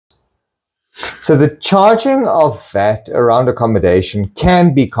So the charging of VAT around accommodation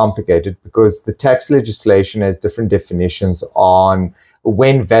can be complicated because the tax legislation has different definitions on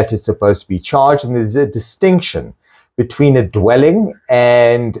when VAT is supposed to be charged, and there's a distinction between a dwelling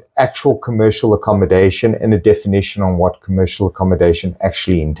and actual commercial accommodation, and a definition on what commercial accommodation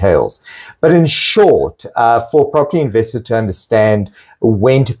actually entails. But in short, for a property investor to understand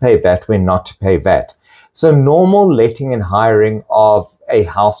when to pay VAT, when not to pay VAT. So normal letting and hiring of a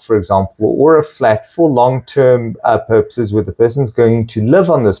house, for example, or a flat for long-term purposes where the person's going to live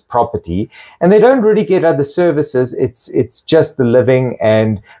on this property and they don't really get other services, it's just the living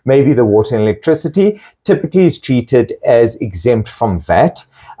and maybe the water and electricity, typically is treated as exempt from VAT.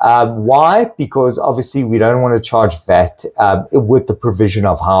 Why? Because obviously we don't want to charge VAT with the provision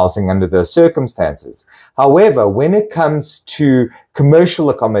of housing under those circumstances. However, when it comes to commercial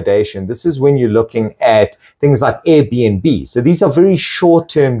accommodation, this is when you're looking at things like Airbnb. So these are very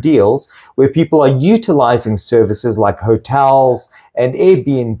short-term deals where people are utilizing services like hotels and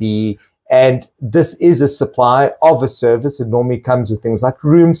Airbnb. And this is a supply of a service. It normally comes with things like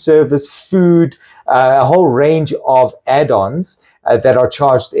room service, food, a whole range of add-ons that are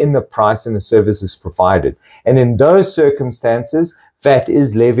charged in the price and the service is provided. And in those circumstances, VAT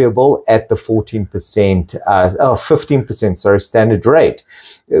is leviable at the 15% standard rate.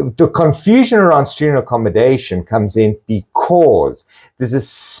 The confusion around student accommodation comes in because there's a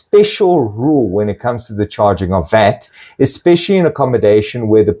special rule when it comes to the charging of VAT, especially in accommodation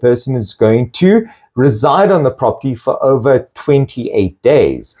where the person is going to reside on the property for over 28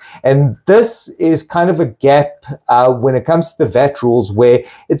 days. And this is kind of a gap when it comes to the VAT rules where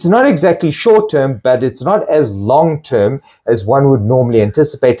it's not exactly short-term, but it's not as long-term as one would normally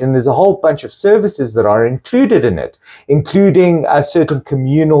anticipate. And there's a whole bunch of services that are included in it, including certain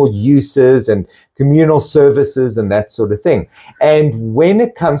communal uses and communal services and that sort of thing. And when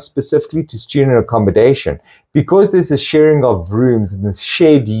it comes specifically to student accommodation, because there's a sharing of rooms and the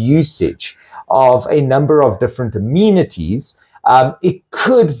shared usage of a number of different amenities, it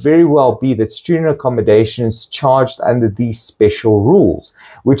could very well be that student accommodation is charged under these special rules,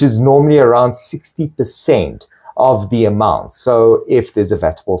 which is normally around 60% of the amount. So if there's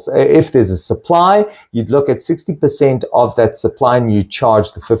if there's a supply, you'd look at 60% of that supply and you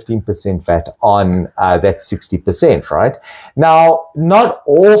charge the 15% VAT on that 60%, right? Now, not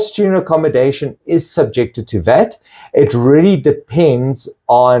all student accommodation is subjected to VAT. It really depends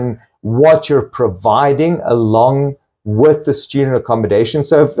on what you're providing along with the student accommodation.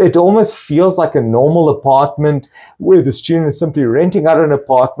 So if it almost feels like a normal apartment where the student is simply renting out an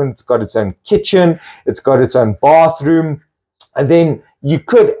apartment, it's got its own kitchen, it's got its own bathroom, and then you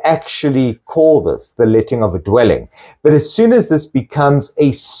could actually call this the letting of a dwelling. But as soon as this becomes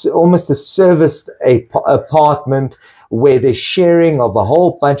almost a serviced apartment where there's sharing of a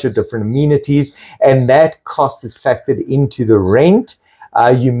whole bunch of different amenities and that cost is factored into the rent,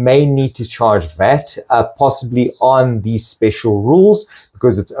 you may need to charge VAT, possibly on these special rules,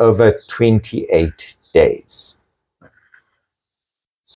 because it's over 28 days.